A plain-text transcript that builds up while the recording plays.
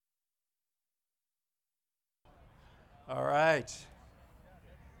All right.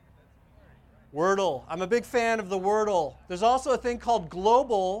 Wordle. I'm a big fan of the Wordle. There's also a thing called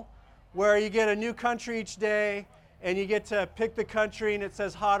Global, where you get a new country each day, and you get to pick the country, and it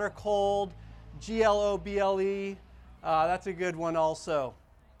says hot or cold, Globle. That's a good one also.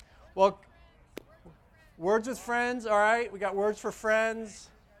 Well, words with friends, all right. We got words for friends.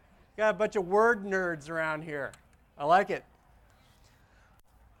 Got a bunch of word nerds around here. I like it.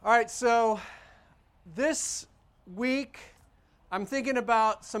 All right, so this week, I'm thinking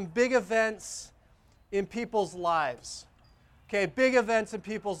about some big events in people's lives. Okay, big events in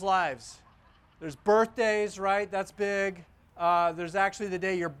people's lives. There's birthdays, right? That's big. There's actually the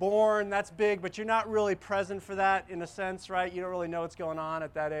day you're born. That's big, but you're not really present for that in a sense, right? You don't really know what's going on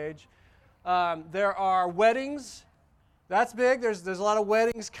at that age. There are weddings. That's big. There's a lot of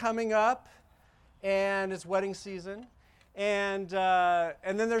weddings coming up, and it's wedding season. And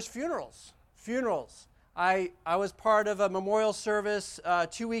then there's funerals. Funerals. I was part of a memorial service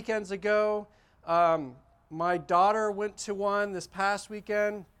 2 weekends ago. My daughter went to one this past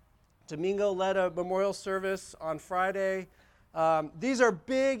weekend. Domingo led a memorial service on Friday. These are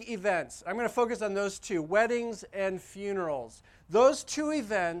big events. I'm going to focus on those two, weddings and funerals. Those two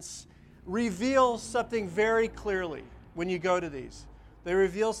events reveal something very clearly when you go to these. They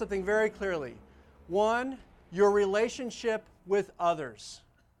reveal something very clearly. One, your relationship with others.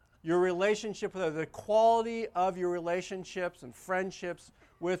 Your relationship with others, the quality of your relationships and friendships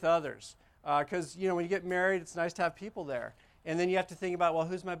with others. Because, when you get married, it's nice to have people there. And then you have to think about, well,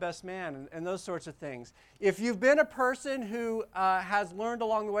 who's my best man, and those sorts of things. If you've been a person who has learned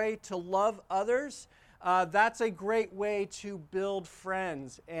along the way to love others, that's a great way to build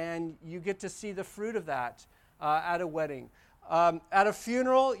friends, and you get to see the fruit of that at a wedding. At a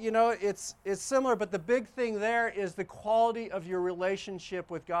funeral, it's similar, but the big thing there is the quality of your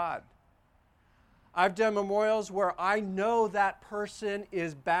relationship with God. I've done memorials where I know that person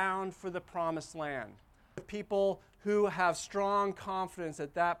is bound for the promised land. People who have strong confidence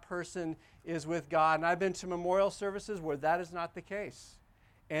that that person is with God. And I've been to memorial services where that is not the case.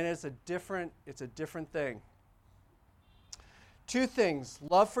 And it's a different thing. Two things,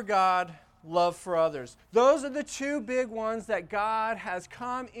 love for God, love for others. Those are the two big ones that God has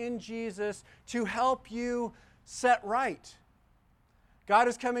come in Jesus to help you set right. God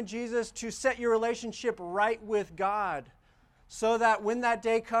has come in Jesus to set your relationship right with God so that when that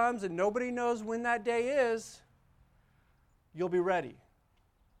day comes, and nobody knows when that day is, you'll be ready.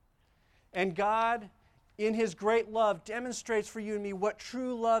 And God, in His great love, demonstrates for you and me what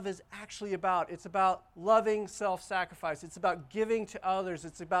true love is actually about. It's about loving self-sacrifice. It's about giving to others.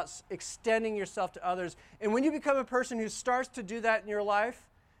 It's about extending yourself to others. And when you become a person who starts to do that in your life,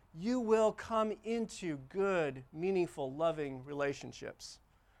 you will come into good, meaningful, loving relationships.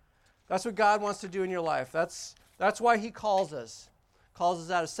 That's what God wants to do in your life. That's why He calls us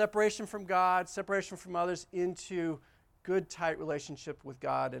out of separation from God, separation from others, into good, tight relationship with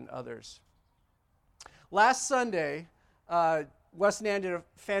God and others. Last Sunday, Wes and Ann did a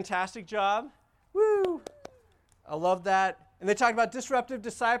fantastic job. Woo! I love that. And they talked about disruptive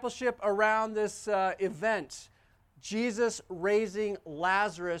discipleship around this event, Jesus raising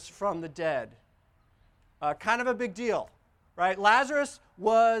Lazarus from the dead. Kind of a big deal, right? Lazarus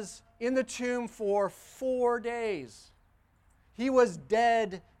was in the tomb for 4 days. He was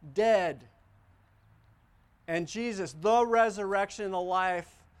dead. And Jesus, the resurrection, the life,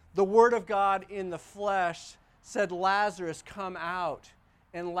 the Word of God in the flesh, said, Lazarus, come out.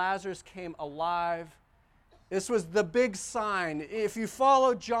 And Lazarus came alive. This was the big sign. If you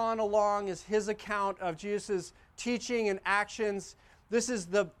follow John along as his account of Jesus' teaching and actions, this is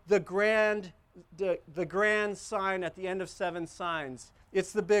the grand sign at the end of 7 signs.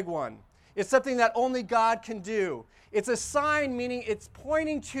 It's the big one. It's something that only God can do. It's a sign, meaning it's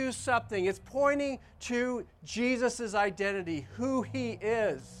pointing to something. It's pointing to Jesus' identity, who He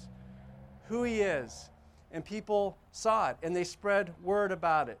is. Who He is. And people saw it, and they spread word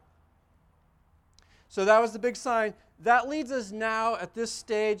about it. So that was the big sign. That leads us now, at this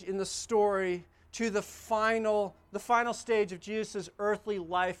stage in the story, to the final stage of Jesus' earthly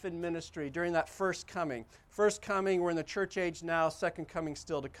life and ministry during that first coming. First coming, we're in the church age now, second coming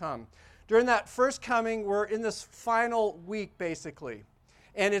still to come. During that first coming, we're in this final week, basically.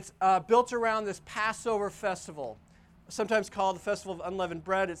 And it's built around this Passover festival, sometimes called the Festival of Unleavened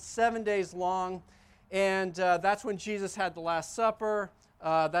Bread. It's 7 days long, and that's when Jesus had the Last Supper.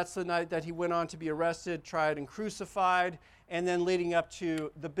 That's the night that He went on to be arrested, tried, and crucified, and then leading up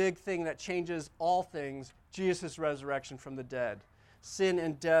to the big thing that changes all things, Jesus' resurrection from the dead. Sin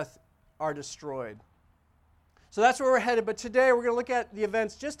and death are destroyed. So that's where we're headed. But today we're going to look at the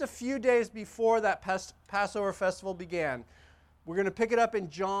events just a few days before that Passover festival began. We're going to pick it up in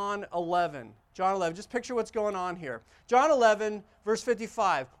John 11. John 11. Just picture what's going on here. John 11, verse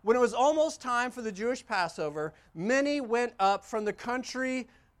 55. When it was almost time for the Jewish Passover, many went up from the country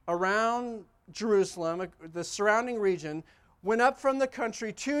around Jerusalem, the surrounding region, went up from the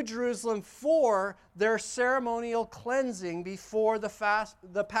country to Jerusalem for their ceremonial cleansing before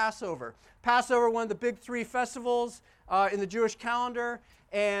the Passover. Passover, one of the big three festivals in the Jewish calendar,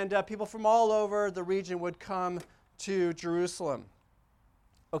 and people from all over the region would come to Jerusalem.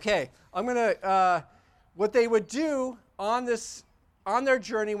 Okay, what they would do on their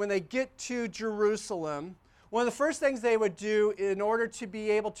journey when they get to Jerusalem, one of the first things they would do in order to be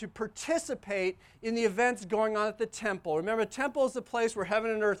able to participate in the events going on at the temple. Remember, the temple is the place where heaven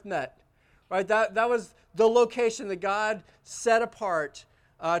and earth met, right? That was the location that God set apart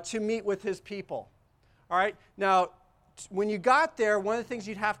to meet with his people. All right? Now, when you got there, one of the things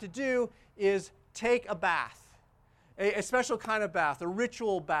you'd have to do is take a bath, a special kind of bath, a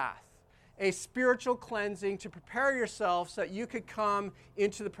ritual bath, a spiritual cleansing to prepare yourself so that you could come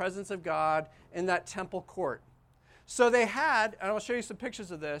into the presence of God in that temple court. So they had, and I'll show you some pictures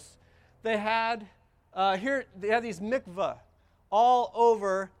of this, they had these mikveh all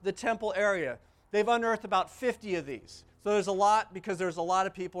over the temple area. They've unearthed about 50 of these. So there's a lot because there's a lot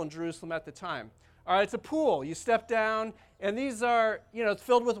of people in Jerusalem at the time. All right, it's a pool. You step down, and these are, it's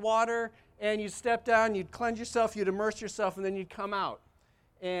filled with water, and you step down, you'd cleanse yourself, you'd immerse yourself, and then you'd come out.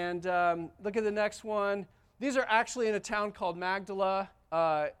 And look at the next one. These are actually in a town called Magdala,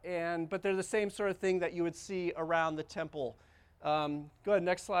 but they're the same sort of thing that you would see around the temple. Go ahead,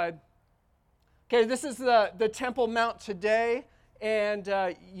 next slide. Okay, this is the Temple Mount today, and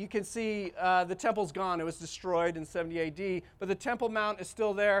you can see the temple's gone. It was destroyed in 70 AD, but the Temple Mount is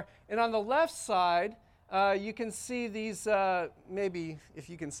still there. And on the left side, you can see these, maybe if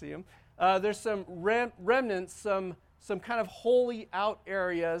you can see them, there's some remnants, some kind of holy out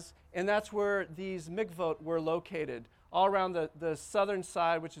areas, and that's where these mikvot were located, all around the southern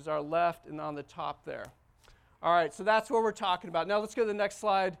side, which is our left, and on the top there. All right, so that's what we're talking about. Now let's go to the next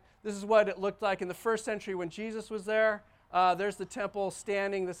slide. This is what it looked like in the first century when Jesus was there. There's the temple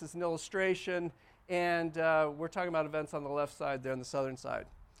standing. This is an illustration, and we're talking about events on the left side there on the southern side.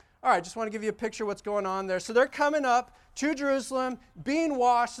 All right, just want to give you a picture of what's going on there. So they're coming up to Jerusalem, being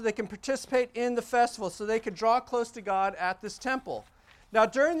washed so they can participate in the festival, so they could draw close to God at this temple. Now,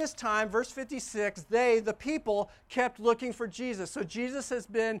 during this time, verse 56, the people, kept looking for Jesus. So Jesus has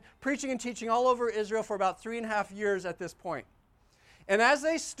been preaching and teaching all over Israel for about 3.5 years at this point. And as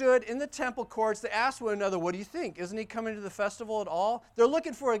they stood in the temple courts, they asked one another, what do you think? Isn't he coming to the festival at all? They're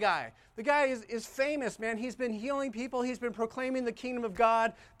looking for a guy. The guy is famous, man. He's been healing people. He's been proclaiming the kingdom of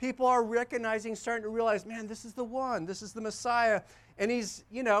God. People are recognizing, starting to realize, man, this is the one. This is the Messiah. And he's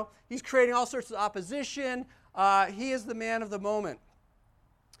creating all sorts of opposition. He is the man of the moment.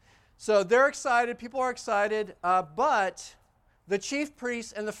 So they're excited. People are excited. But the chief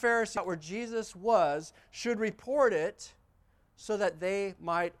priests and the Pharisees, where Jesus was, should report it so that they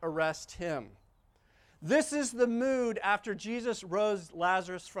might arrest him. This is the mood after Jesus rose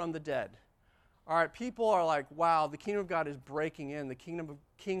Lazarus from the dead. All right, people are like, wow, the kingdom of God is breaking in. The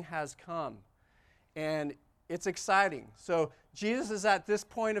king has come. And it's exciting. So Jesus is at this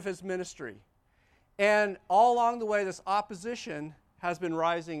point of his ministry. And all along the way, this opposition has been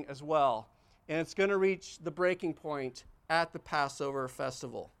rising as well. And it's going to reach the breaking point at the Passover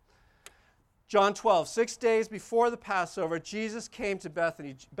festival. John 12, 6 days before the Passover, Jesus came to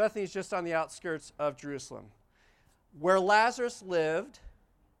Bethany. Bethany is just on the outskirts of Jerusalem, where Lazarus lived,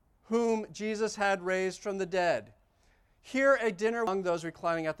 whom Jesus had raised from the dead. Here a dinner among those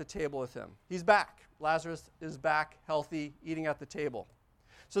reclining at the table with him. He's back. Lazarus is back, healthy, eating at the table.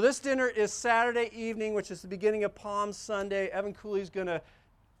 So this dinner is Saturday evening, which is the beginning of Palm Sunday. Evan Cooley is going to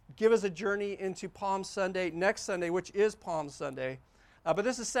give us a journey into Palm Sunday next Sunday, which is Palm Sunday. But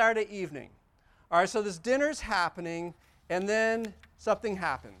this is Saturday evening. All right, so this dinner's happening, and then something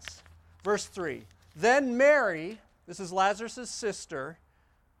happens. Verse 3. Then Mary, this is Lazarus' sister,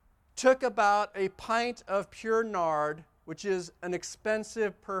 took about a pint of pure nard, which is an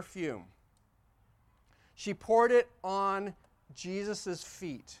expensive perfume. She poured it on Jesus'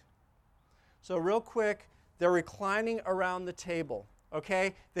 feet. So real quick, they're reclining around the table,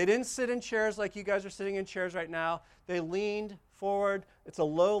 okay? They didn't sit in chairs like you guys are sitting in chairs right now. They leaned forward. It's a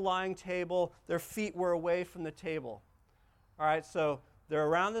low-lying table. Their feet were away from the table. All right, so they're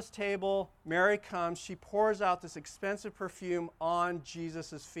around this table. Mary comes. She pours out this expensive perfume on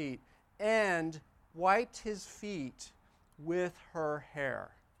Jesus' feet and wiped his feet with her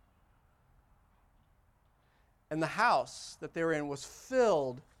hair. And the house that they were in was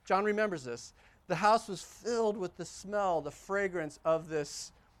filled, John remembers this, the house was filled with the smell, the fragrance of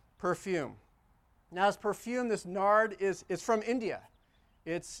this perfume. Now this perfume, this nard, is from India.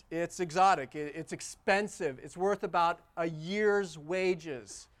 It's exotic, it's expensive, it's worth about a year's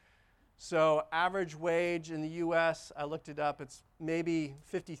wages. So average wage in the U.S., I looked it up, it's maybe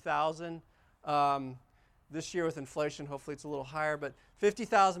 $50,000. This year with inflation, hopefully it's a little higher, but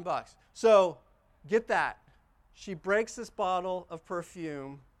 $50,000. So get that. She breaks this bottle of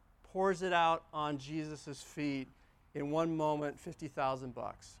perfume, pours it out on Jesus' feet. In one moment, $50,000,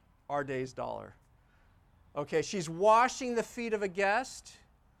 our day's dollar. Okay, she's washing the feet of a guest.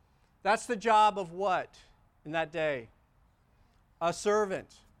 That's the job of what in that day? A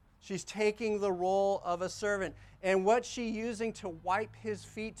servant. She's taking the role of a servant. And what's she using to wipe his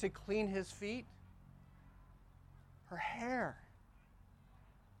feet, to clean his feet? Her hair.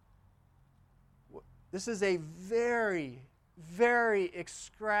 This is a very, very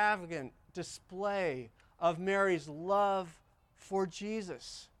extravagant display of Mary's love for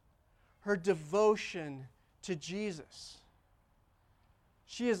Jesus, her devotion to Jesus.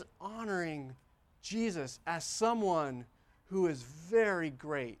 She is honoring Jesus as someone who is very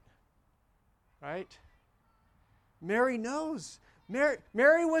great, right? Mary knows.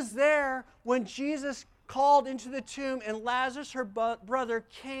 Mary was there when Jesus called into the tomb and Lazarus, her brother,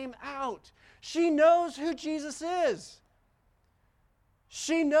 came out. She knows who Jesus is.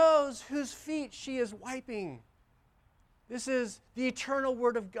 She knows whose feet she is wiping. This is the eternal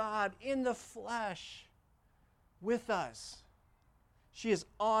Word of God in the flesh with us. She is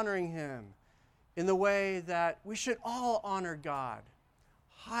honoring him in the way that we should all honor God,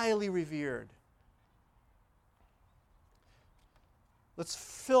 highly revered. Let's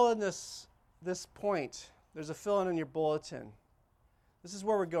fill in this point. There's a fill-in your bulletin. This is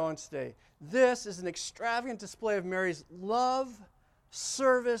where we're going today. This is an extravagant display of Mary's love,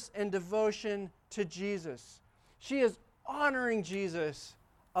 service, and devotion to Jesus. She is honoring Jesus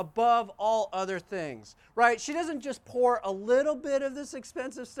above all other things, right? She doesn't just pour a little bit of this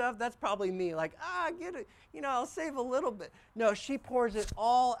expensive stuff. That's probably me, like, get it, I'll save a little bit. No, she pours it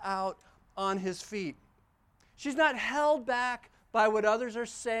all out on his feet. She's not held back by what others are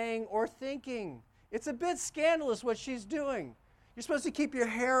saying or thinking. It's a bit scandalous what she's doing. You're supposed to keep your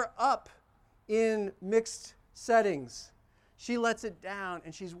hair up in mixed settings. She lets it down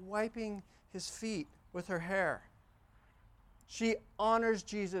and she's wiping his feet with her hair. She honors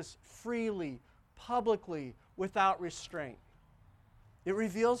Jesus freely, publicly, without restraint. It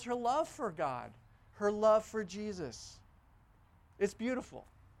reveals her love for God, her love for Jesus. It's beautiful.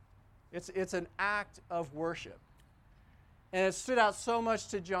 It's an act of worship. And it stood out so much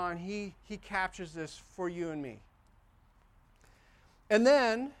to John, he captures this for you and me. And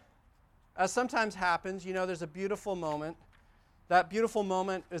then, as sometimes happens, there's a beautiful moment. That beautiful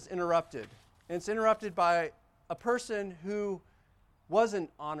moment is interrupted. And it's interrupted by a person who wasn't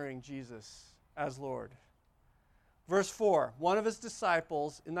honoring Jesus as Lord. Verse 4, one of his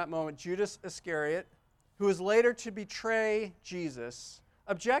disciples in that moment, Judas Iscariot, who was later to betray Jesus,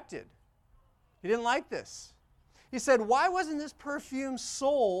 objected. He didn't like this. He said, "Why wasn't this perfume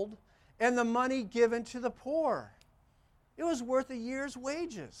sold and the money given to the poor? It was worth a year's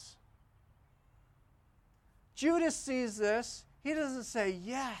wages." Judas sees this. He doesn't say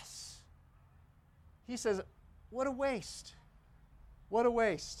yes. He says, "What a waste. What a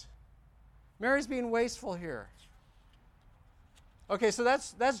waste." Mary's being wasteful here. Okay, so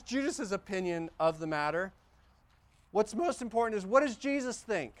that's Judas's opinion of the matter. What's most important is, what does Jesus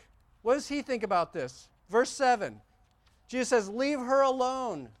think? What does he think about this? Verse 7, Jesus says, "Leave her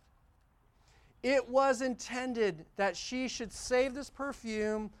alone. It was intended that she should save this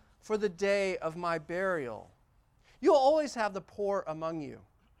perfume for the day of my burial. You'll always have the poor among you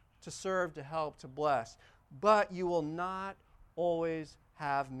to serve, to help, to bless, but you will not always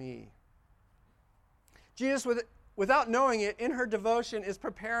have me." Jesus, without knowing it, in her devotion, is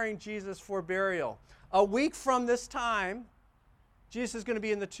preparing Jesus for burial. A week from this time, Jesus is going to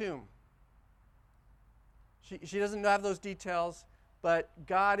be in the tomb. She doesn't have those details, but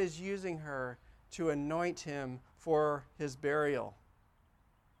God is using her to anoint him for his burial.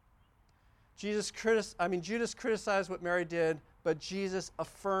 Judas criticized what Mary did, but Jesus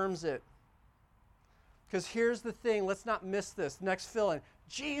affirms it. Because here's the thing, let's not miss this. Next fill-in.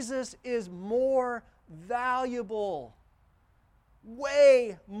 Jesus is more valuable,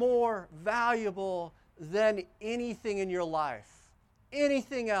 way more valuable than anything in your life,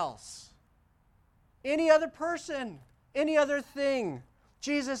 anything else. Any other person, any other thing.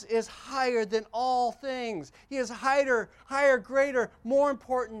 Jesus is higher than all things. He is higher, greater, more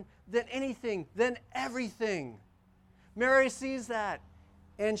important than anything, than everything. Mary sees that,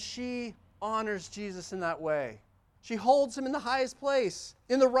 and she honors Jesus in that way. She holds him in the highest place,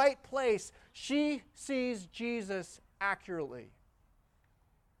 in the right place. She sees Jesus accurately.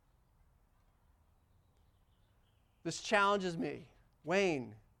 This challenges me.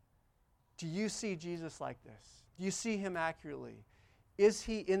 Wayne, do you see Jesus like this? Do you see him accurately? Is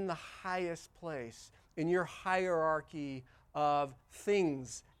he in the highest place in your hierarchy of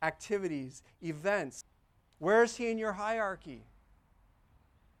things, activities, events? Where is he in your hierarchy?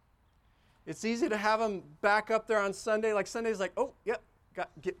 It's easy to have him back up there on Sunday. Like Sunday's like, oh, yep,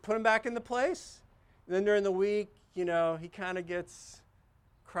 put him back in the place. And then during the week, he kind of gets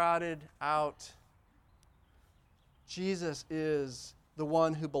crowded out. Jesus is the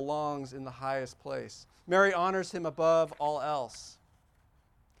one who belongs in the highest place. Mary honors him above all else.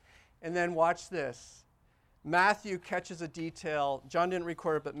 And then watch this. Matthew catches a detail. John didn't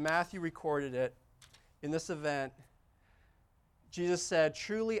record it, but Matthew recorded it in this event. Jesus said,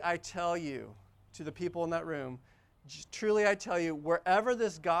 truly I tell you, to the people in that room, truly I tell you, wherever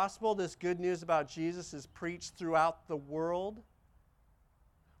this gospel, this good news about Jesus is preached throughout the world,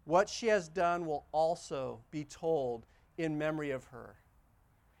 what she has done will also be told in memory of her.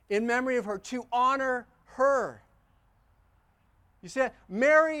 In memory of her, to honor her. You see that?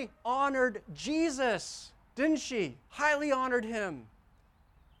 Mary honored Jesus, didn't she? Highly honored him.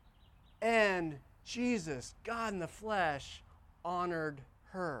 And Jesus, God in the flesh, honored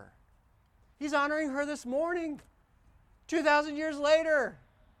her. He's honoring her this morning, 2,000 years later.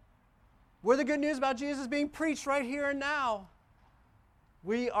 We're the good news about Jesus being preached right here and now.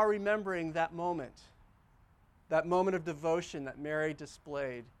 We are remembering that moment of devotion that Mary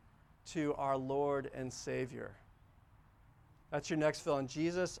displayed to our Lord and Savior. That's your next fill-in.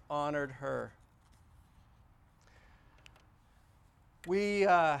 Jesus honored her. We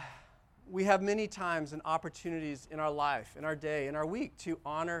have many times and opportunities in our life, in our day, in our week to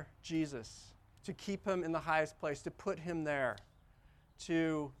honor Jesus, to keep him in the highest place, to put him there,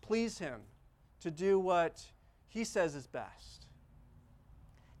 to please him, to do what he says is best.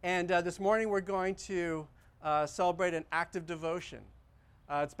 And this morning we're going to celebrate an act of devotion.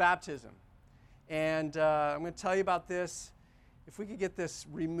 It's baptism. And I'm going to tell you about this. If we could get this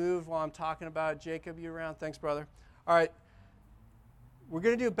removed while I'm talking about it. Jacob, you around? Thanks, brother. All right. We're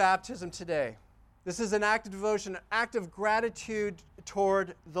going to do baptism today. This is an act of devotion, an act of gratitude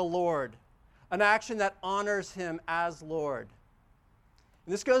toward the Lord, an action that honors him as Lord.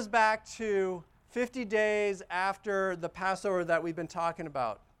 And this goes back to 50 days after the Passover that we've been talking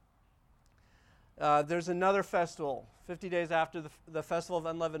about. There's another festival, 50 days after the Festival of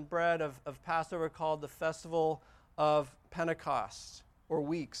Unleavened Bread of Passover, called the Festival of Pentecost, or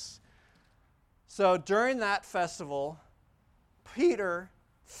Weeks. So during that festival, Peter,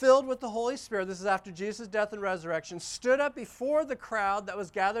 filled with the Holy Spirit, this is after Jesus' death and resurrection, stood up before the crowd that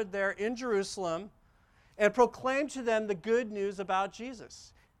was gathered there in Jerusalem and proclaimed to them the good news about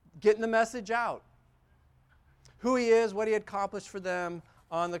Jesus, getting the message out, who he is, what he had accomplished for them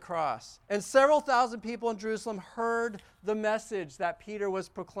on the cross. And several thousand people in Jerusalem heard the message that Peter was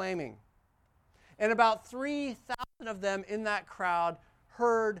proclaiming. And about 3,000 of them in that crowd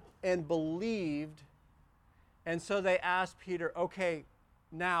heard and believed. And so they asked Peter, okay,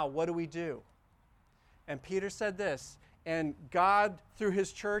 now what do we do? And Peter said this, and God, through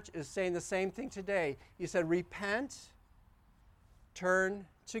his church, is saying the same thing today. He said, repent, turn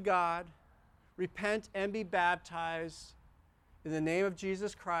to God, repent and be baptized in the name of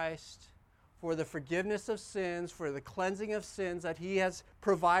Jesus Christ for the forgiveness of sins, for the cleansing of sins that he has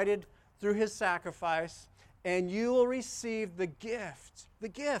provided through his sacrifice, and you will receive the gift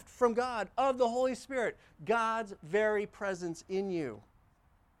from God of the Holy Spirit, God's very presence in you.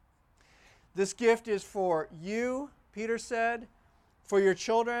 This gift is for you, Peter said, for your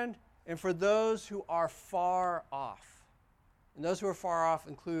children, and for those who are far off. And those who are far off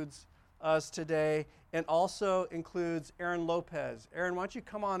includes us today, and also includes Aaron Lopez. Aaron, why don't you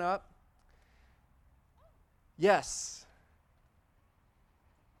come on up? Yes.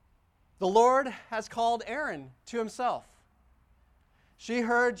 The Lord has called Aaron to himself. She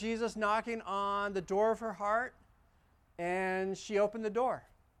heard Jesus knocking on the door of her heart, and she opened the door.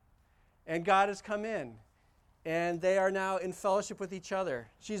 And God has come in, and they are now in fellowship with each other.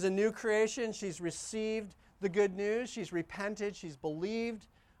 She's a new creation. She's received the good news. She's repented. She's believed.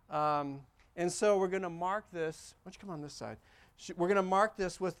 And so we're going to mark this. Why don't you come on this side? We're going to mark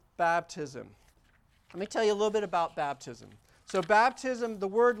this with baptism. Let me tell you a little bit about baptism. So baptism, the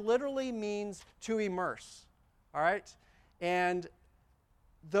word literally means to immerse. All right? And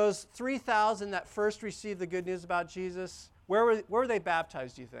those 3,000 that first received the good news about Jesus, where were they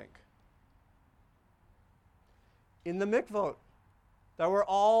baptized, do you think? in the mikvot that were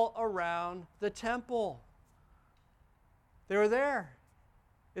all around the temple. They were there.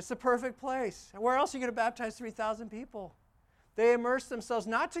 It's the perfect place. Where else are you going to baptize 3,000 people? They immersed themselves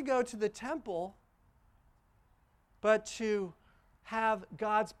not to go to the temple, but to have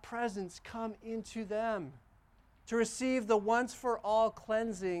God's presence come into them, to receive the once-for-all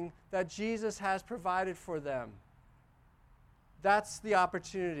cleansing that Jesus has provided for them. That's the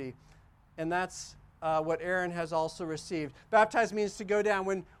opportunity, and that's what Aaron has also received. Baptize means to go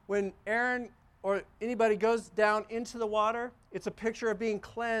down. When Aaron or anybody goes down into the water, it's a picture of being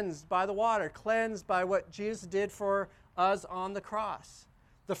cleansed by the water, cleansed by what Jesus did for us on the cross.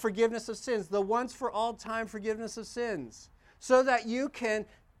 The forgiveness of sins, the once-for-all time forgiveness of sins, so that you can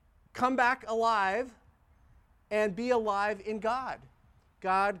come back alive and be alive in God.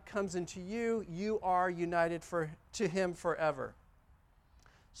 God comes into you. You are united to Him forever.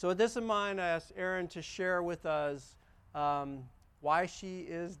 So with this in mind, I asked Erin to share with us why she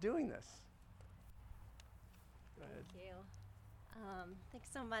is doing this. Go ahead. Thank you. Thanks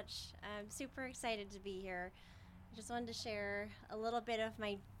so much. I'm super excited to be here. I just wanted to share a little bit of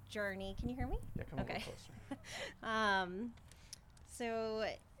my journey. Can you hear me? Yeah, come okay. A little closer. So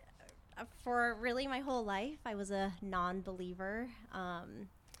for really my whole life, I was a non-believer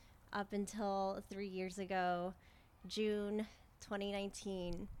up until 3 years ago, June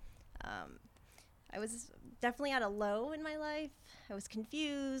 2019. I was definitely at a low in my life. I was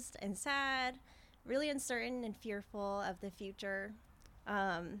confused and sad, really uncertain and fearful of the future.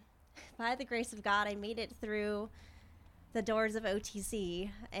 By the grace of God, I made it through the doors of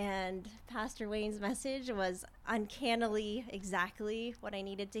OTC, and Pastor Wayne's message was uncannily exactly what I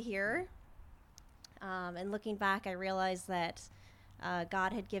needed to hear. And looking back, I realized that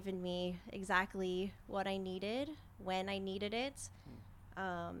God had given me exactly what I needed, when I needed it,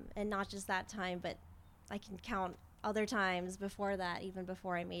 and not just that time, but I can count other times before that, even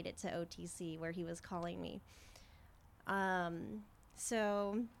before I made it to OTC, where He was calling me.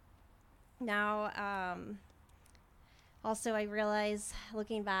 So now, also I realize,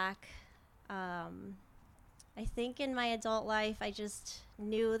 looking back, I think in my adult life, I just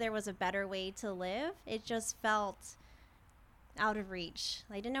knew there was a better way to live. It just felt out of reach.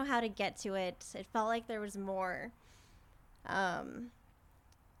 I didn't know how to get to it. It felt like there was more. And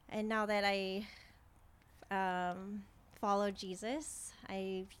now that I follow Jesus,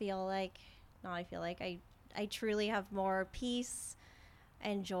 I truly have more peace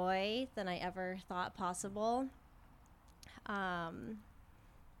and joy than I ever thought possible. I'm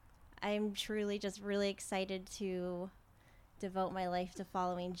truly just really excited to devote my life to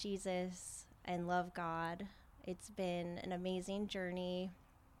following Jesus and love God. It's been an amazing journey.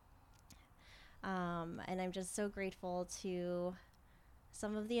 And I'm just so grateful to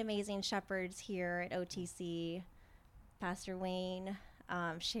some of the amazing shepherds here at OTC, Pastor Wayne,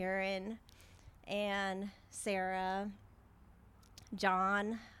 Sharon, and Sarah,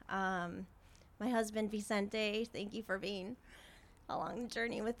 John, my husband Vicente. Thank you for being along the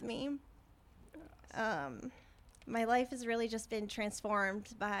journey with me. My life has really just been transformed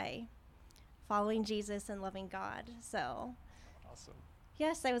by following Jesus and loving God. So, Awesome.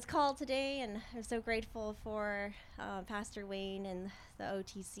 yes, I was called today, and I'm so grateful for Pastor Wayne and the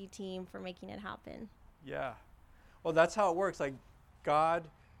OTC team for making it happen. Yeah. Well, that's how it works. Like God,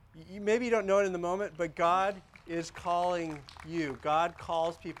 maybe you don't know it in the moment, but God is calling you. God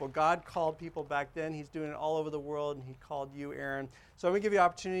calls people. God called people back then. He's doing it all over the world, and He called you, Aaron. So I'm going to give you an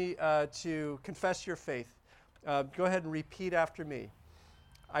opportunity to confess your faith. Go ahead and repeat after me.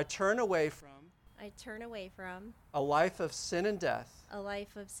 I turn away from a life of sin and death,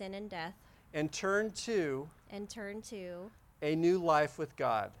 and turn to a new life with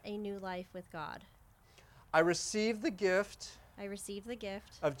God. I receive the gift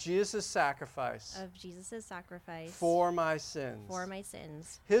of Jesus' sacrifice for my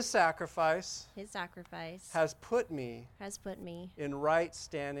sins. His sacrifice has put me in right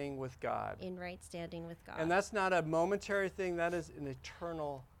standing with God. And that's not a momentary thing, that is an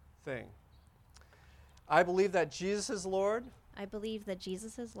eternal thing. I believe that Jesus is Lord,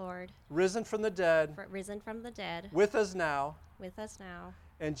 risen from the dead, with us now,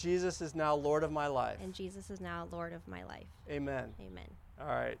 and Jesus is now Lord of my life. Amen. All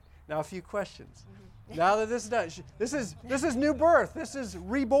right. Now a few questions. Mm-hmm. Now that this is done, this is new birth. This is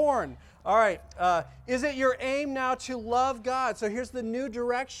reborn. All right. Is it your aim now to love God? So here's the new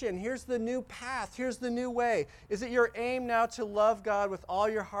direction. Here's the new path. Here's the new way. Is it your aim now to love God with all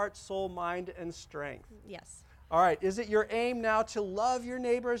your heart, soul, mind, and strength? Yes. All right. Is it your aim now to love your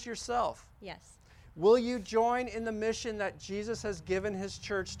neighbor as yourself? Yes. Will you join in the mission that Jesus has given his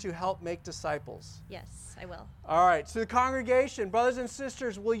church to help make disciples? Yes, I will. All right, so the congregation, brothers and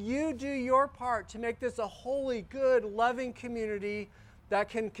sisters, will you do your part to make this a holy, good, loving community that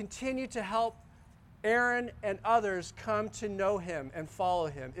can continue to help Aaron and others come to know him and follow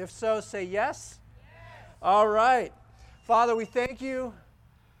him? If so, say yes. All right. Father, we thank you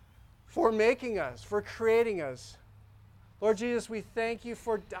for making us, for creating us. Lord Jesus, we thank you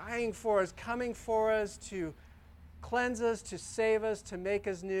for dying for us, coming for us to cleanse us, to save us, to make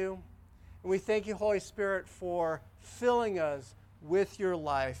us new. And we thank you, Holy Spirit, for filling us with your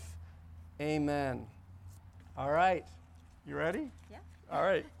life. Amen. All right. You ready? Yeah. All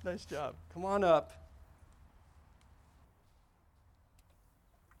right. Nice job. Come on up.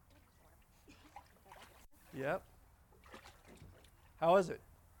 Yep. How is it?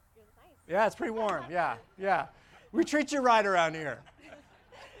 Yeah, it's pretty warm. Yeah, yeah. We treat you right around here.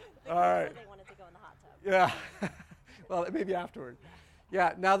 All right. They wanted to go in the hot tub. Yeah. Well, maybe afterward.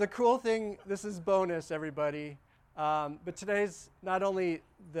 Yeah. Now, the cool thing, this is bonus, everybody. But today's not only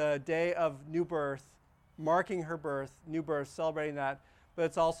the day of new birth, marking her birth, new birth, celebrating that, but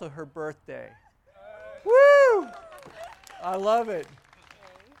it's also her birthday. Woo! I love it.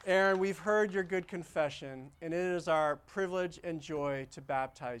 Aaron, we've heard your good confession, and it is our privilege and joy to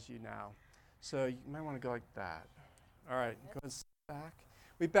baptize you now. So you might want to go like that. All right, go and sit back.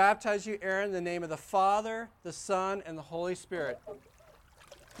 We baptize you, Aaron, in the name of the Father, the Son, and the Holy Spirit.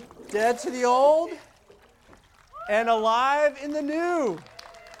 Dead to the old and alive in the new.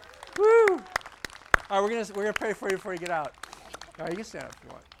 Woo! All right, we're gonna pray for you before you get out. All right, you can stand up if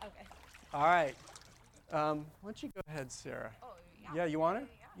you want. Okay. All right. Why don't you go ahead, Sarah? Oh, yeah. Yeah, you want it?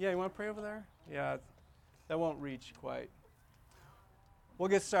 Yeah, you want to pray over there? Yeah, that won't reach quite. We'll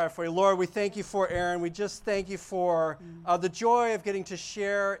get started for you. Lord, we thank you for Aaron. We just thank you for the joy of getting to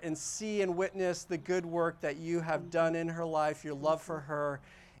share and see and witness the good work that you have done in her life, your love for her.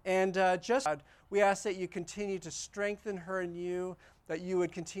 And we ask that you continue to strengthen her in you, that you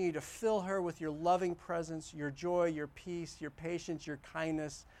would continue to fill her with your loving presence, your joy, your peace, your patience, your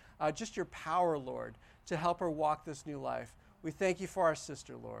kindness, just your power, Lord, to help her walk this new life. We thank you for our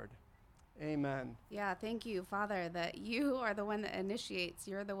sister, Lord. Amen. Yeah, thank you, Father, that you are the one that initiates.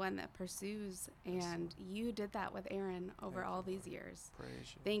 You're the one that pursues, and you did that with Aaron over all these years. Praise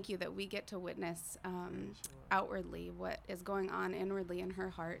you. Thank you that we get to witness Praise you, Lord. outwardly what is going on inwardly in her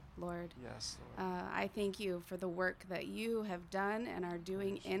heart, Lord. Yes, Lord. I thank you for the work that you have done and are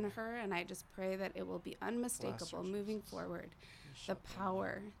doing in her, and I just pray that it will be unmistakable moving forward. The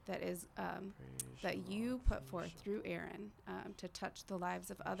power that is that you put forth through Aaron to touch the lives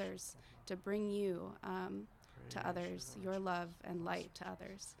of others, to bring you to others, your love and light to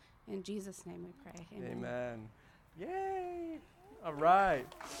others. In Jesus' name we pray. Amen. Amen. Yay! All right.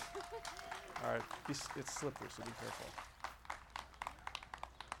 All right. It's slippery, so be careful.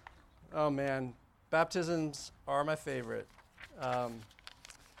 Oh, man. Baptisms are my favorite.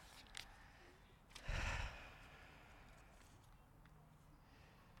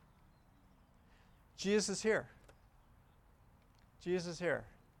 Jesus is here. Jesus is here.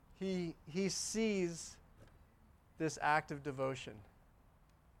 He sees this act of devotion.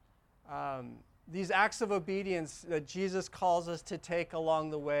 These acts of obedience that Jesus calls us to take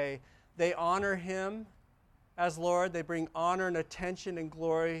along the way, they honor him as Lord. They bring honor and attention and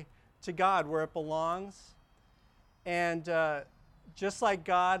glory to God where it belongs. And just like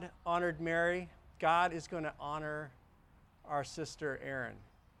God honored Mary, God is going to honor our sister Erin.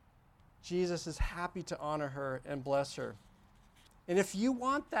 Jesus is happy to honor her and bless her. And if you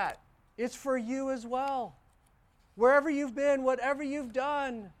want that, it's for you as well. Wherever you've been, whatever you've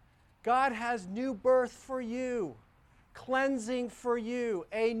done, God has new birth for you, cleansing for you,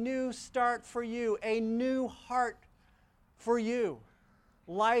 a new start for you, a new heart for you,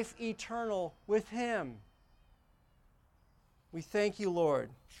 life eternal with him. We thank you, Lord.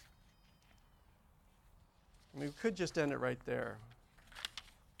 We could just end it right there.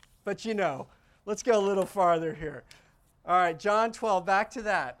 But let's go a little farther here. All right, John 12, back to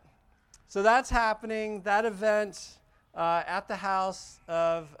that. So that's happening, that event at the house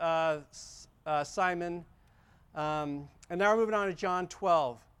of Simon. And now we're moving on to John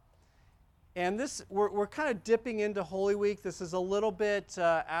 12. And this, we're kind of dipping into Holy Week. This is a little bit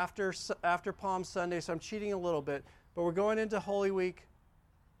after Palm Sunday, so I'm cheating a little bit. But we're going into Holy Week.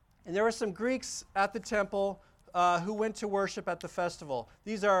 And there were some Greeks at the temple who went to worship at the festival.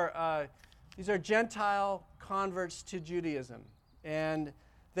 These are Gentile converts to Judaism. And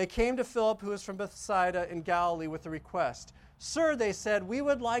they came to Philip, who was from Bethsaida in Galilee, with a request. Sir, they said, we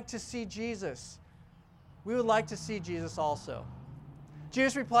would like to see Jesus. We would like to see Jesus also.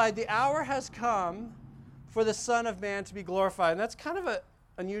 Jesus replied, "The hour has come for the Son of Man to be glorified." And that's kind of an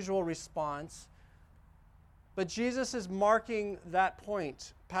unusual response. But Jesus is marking that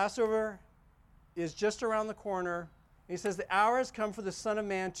point. Passover is just around the corner. He says, the hour has come for the Son of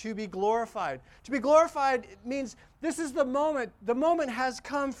Man to be glorified. To be glorified means this is the moment. The moment has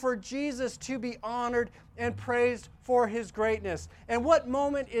come for Jesus to be honored and praised for his greatness. And what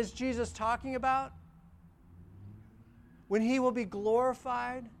moment is Jesus talking about? When he will be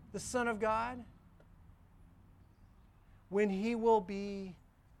glorified, the Son of God? When he will be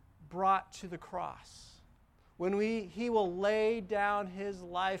brought to the cross. When he will lay down his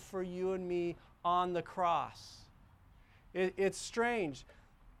life for you and me on the cross. It's strange.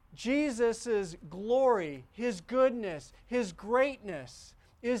 Jesus' glory, his goodness, his greatness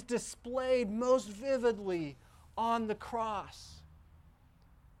is displayed most vividly on the cross.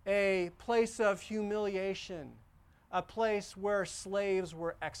 A place of humiliation, a place where slaves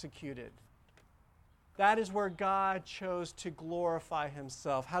were executed. That is where God chose to glorify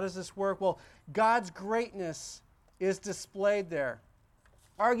himself. How does this work? Well, God's greatness is displayed there.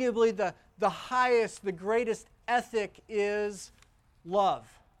 Arguably the highest, the greatest ethic is love.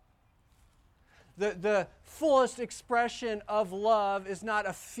 The fullest expression of love is not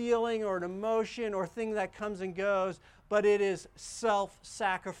a feeling or an emotion or thing that comes and goes, but it is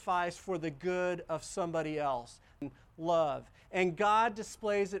self-sacrifice for the good of somebody else. Love. And God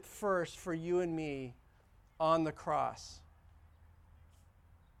displays it first for you and me on the cross.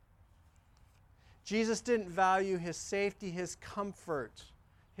 Jesus didn't value his safety, his comfort,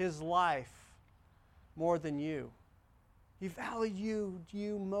 his life more than you. He valued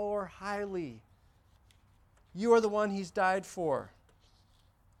you more highly. You are the one he's died for.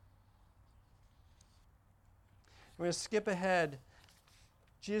 I'm going to skip ahead.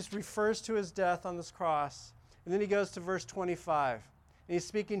 Jesus refers to his death on this cross, and then he goes to verse 25, and he's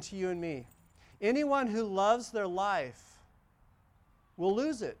speaking to you and me. Anyone who loves their life will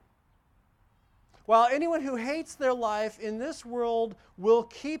lose it, while anyone who hates their life in this world will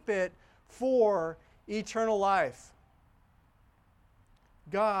keep it for eternal life.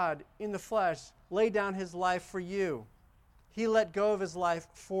 God, in the flesh, laid down his life for you. He let go of his life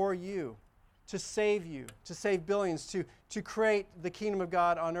for you, to save billions, to create the kingdom of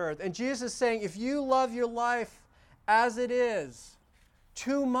God on earth. And Jesus is saying, if you love your life as it is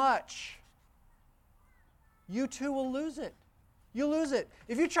too much, you too will lose it. You lose it.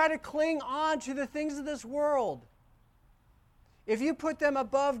 If you try to cling on to the things of this world, if you put them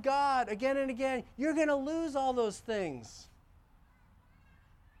above God again and again, you're going to lose all those things.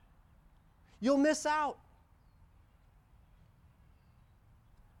 You'll miss out.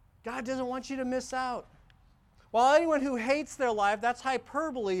 God doesn't want you to miss out. While anyone who hates their life, that's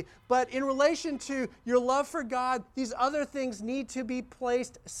hyperbole, but in relation to your love for God, these other things need to be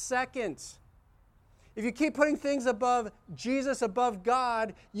placed second. If you keep putting things above Jesus, above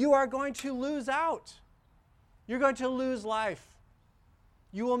God, you are going to lose out. You're going to lose life.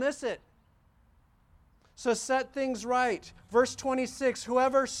 You will miss it. So set things right. Verse 26,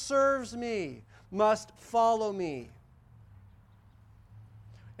 whoever serves me must follow me.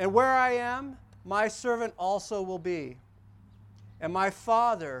 And where I am, my servant also will be. And my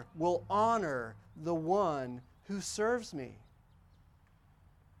Father will honor the one who serves me.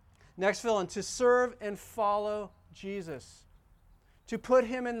 Next fill in, to serve and follow Jesus. To put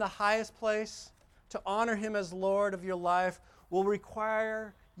him in the highest place, to honor him as Lord of your life, will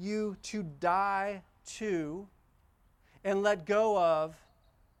require you to die to and let go of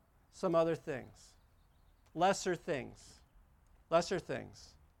some other things. Lesser things. Lesser things.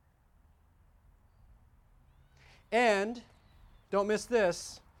 And, don't miss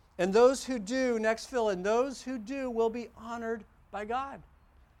this, and those who do, next fill in, those who do will be honored by God.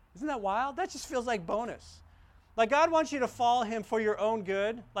 Isn't that wild? That just feels like bonus. Like God wants you to follow him for your own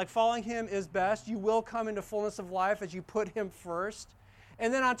good. Like following him is best. You will come into fullness of life as you put him first.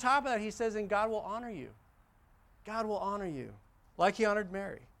 And then on top of that, he says, and God will honor you. God will honor you, like he honored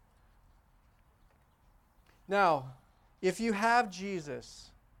Mary. Now, if you have Jesus,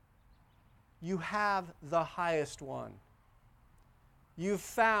 you have the highest one. You've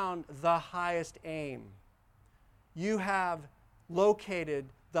found the highest aim. You have located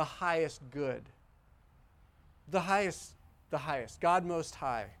the highest good. The highest. God Most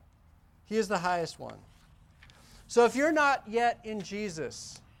High. He is the highest one. So if you're not yet in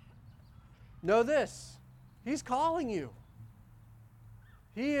Jesus, know this. He's calling you.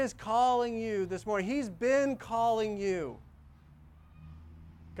 He is calling you this morning. He's been calling you.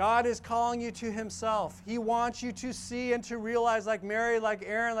 God is calling you to himself. He wants you to see and to realize, like Mary, like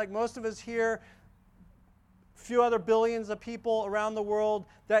Aaron, like most of us here, few other billions of people around the world,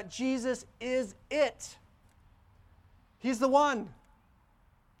 that Jesus is it. He's the one.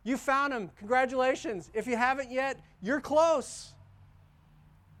 You found him. Congratulations. If you haven't yet, you're close.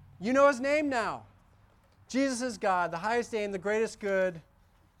 You know his name now. Jesus is God, the highest aim, the greatest good,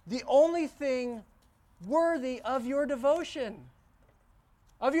 the only thing worthy of your devotion,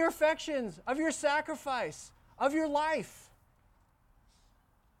 of your affections, of your sacrifice, of your life.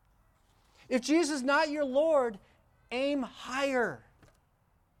 If Jesus is not your Lord, aim higher.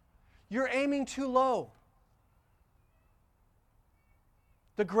 You're aiming too low.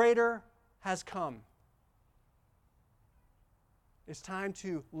 The greater has come. It's time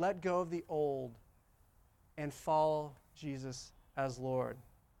to let go of the old and follow Jesus as Lord.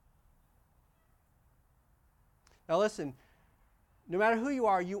 Now listen, no matter who you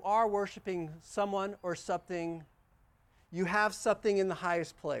are worshiping someone or something. You have something in the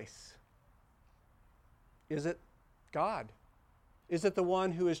highest place. Is it God? Is it the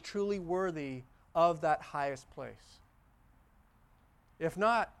one who is truly worthy of that highest place? If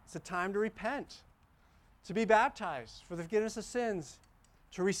not, it's a time to repent, to be baptized for the forgiveness of sins,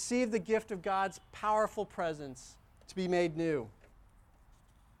 to receive the gift of God's powerful presence, to be made new.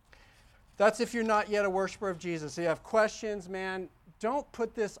 That's if you're not yet a worshiper of Jesus. If you have questions, man, don't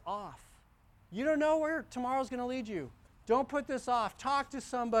put this off. You don't know where tomorrow's going to lead you. Don't put this off. Talk to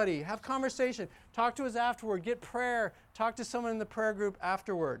somebody. Have conversation. Talk to us afterward. Get prayer. Talk to someone in the prayer group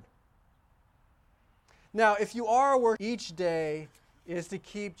afterward. Now, if you are a worshiper, each day is to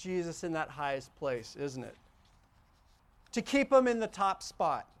keep Jesus in that highest place, isn't it? To keep him in the top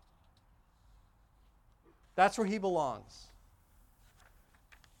spot. That's where he belongs.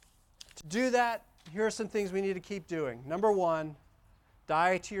 To do that, here are some things we need to keep doing. Number one,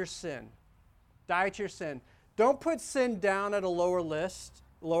 die to your sin. Die to your sin. Don't put sin down at a lower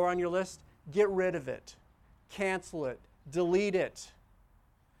on your list. Get rid of it. Cancel it. Delete it.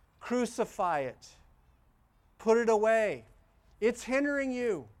 Crucify it. Put it away. It's hindering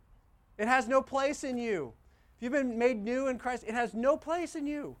you. It has no place in you. If you've been made new in Christ, it has no place in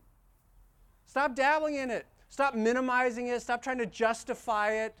you. Stop dabbling in it. Stop minimizing it. Stop trying to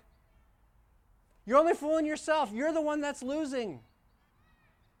justify it. You're only fooling yourself. You're the one that's losing.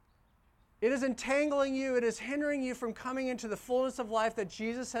 It is entangling you. It is hindering you from coming into the fullness of life that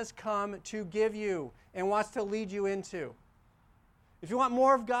Jesus has come to give you and wants to lead you into. If you want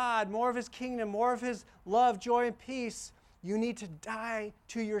more of God, more of his kingdom, more of his love, joy, and peace, you need to die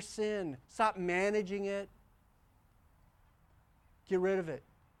to your sin. Stop managing it. Get rid of it.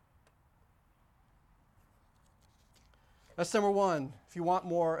 That's number one. If you want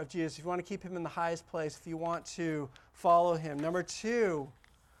more of Jesus, if you want to keep him in the highest place, if you want to follow him. Number two,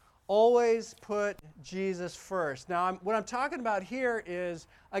 always put Jesus first. Now, what I'm talking about here is,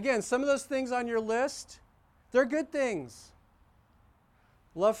 again, some of those things on your list, they're good things.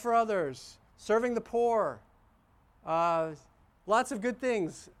 Love for others, serving the poor, lots of good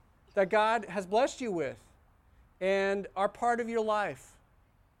things that God has blessed you with and are part of your life.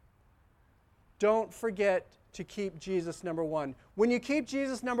 Don't forget to keep Jesus number one. When you keep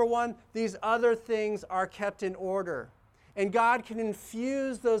Jesus number one, these other things are kept in order. And God can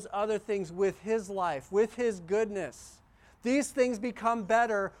infuse those other things with his life, with his goodness. These things become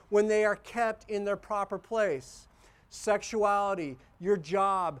better when they are kept in their proper place. Sexuality, your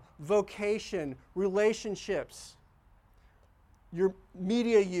job, vocation, relationships, your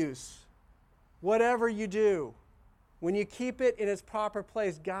media use, whatever you do, when you keep it in its proper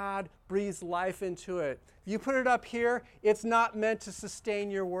place, God breathes life into it. If you put it up here, it's not meant to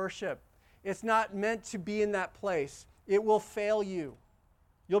sustain your worship. It's not meant to be in that place. It will fail you.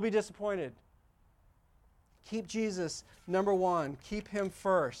 You'll be disappointed. Keep Jesus number one. Keep him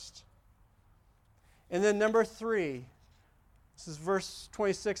first. And then number three, this is verse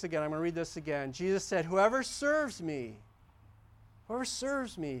 26 again. I'm going to read this again. Jesus said, whoever serves me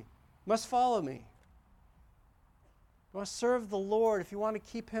must follow me. You must serve the Lord. If you want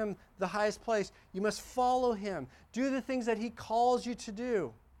to keep him the highest place, you must follow him. Do the things that he calls you to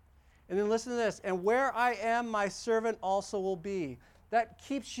do. And then listen to this. And where I am, my servant also will be. That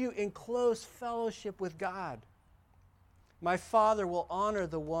keeps you in close fellowship with God. My Father will honor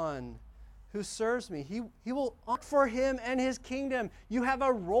the one who serves me. He will honor for him and his kingdom. You have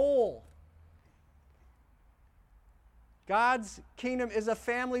a role. God's kingdom is a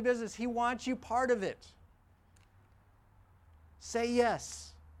family business. He wants you part of it. Say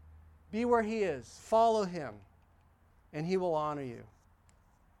yes. Be where he is. Follow him. And he will honor you.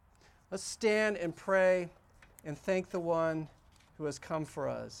 Let's stand and pray and thank the one who has come for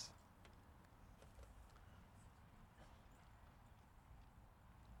us.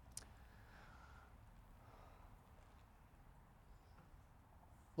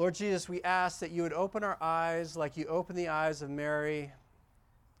 Lord Jesus, we ask that you would open our eyes like you opened the eyes of Mary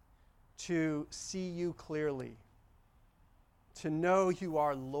to see you clearly, to know you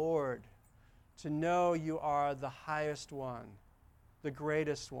are Lord, to know you are the highest one, the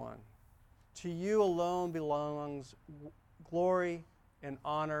greatest one. To you alone belongs glory and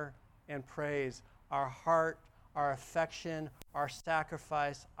honor and praise, our heart, our affection, our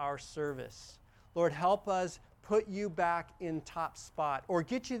sacrifice, our service. Lord, help us put you back in top spot or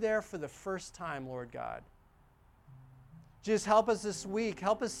get you there for the first time, Lord God. Just help us this week.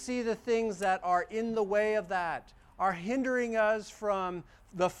 Help us see the things that are in the way of that, are hindering us from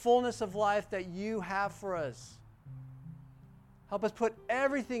the fullness of life that you have for us. Help us put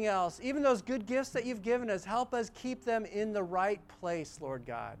everything else, even those good gifts that you've given us, help us keep them in the right place, Lord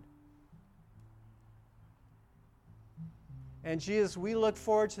God. And Jesus, we look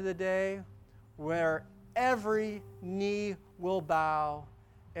forward to the day where every knee will bow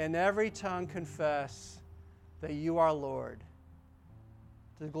and every tongue confess that you are Lord.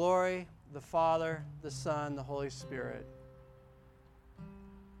 To the glory of the Father, the Son, the Holy Spirit.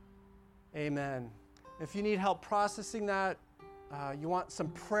 Amen. If you need help processing that, you want some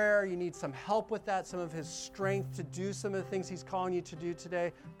prayer, you need some help with that, some of his strength to do some of the things he's calling you to do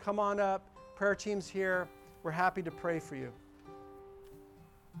today, come on up. Prayer team's here. We're happy to pray for you.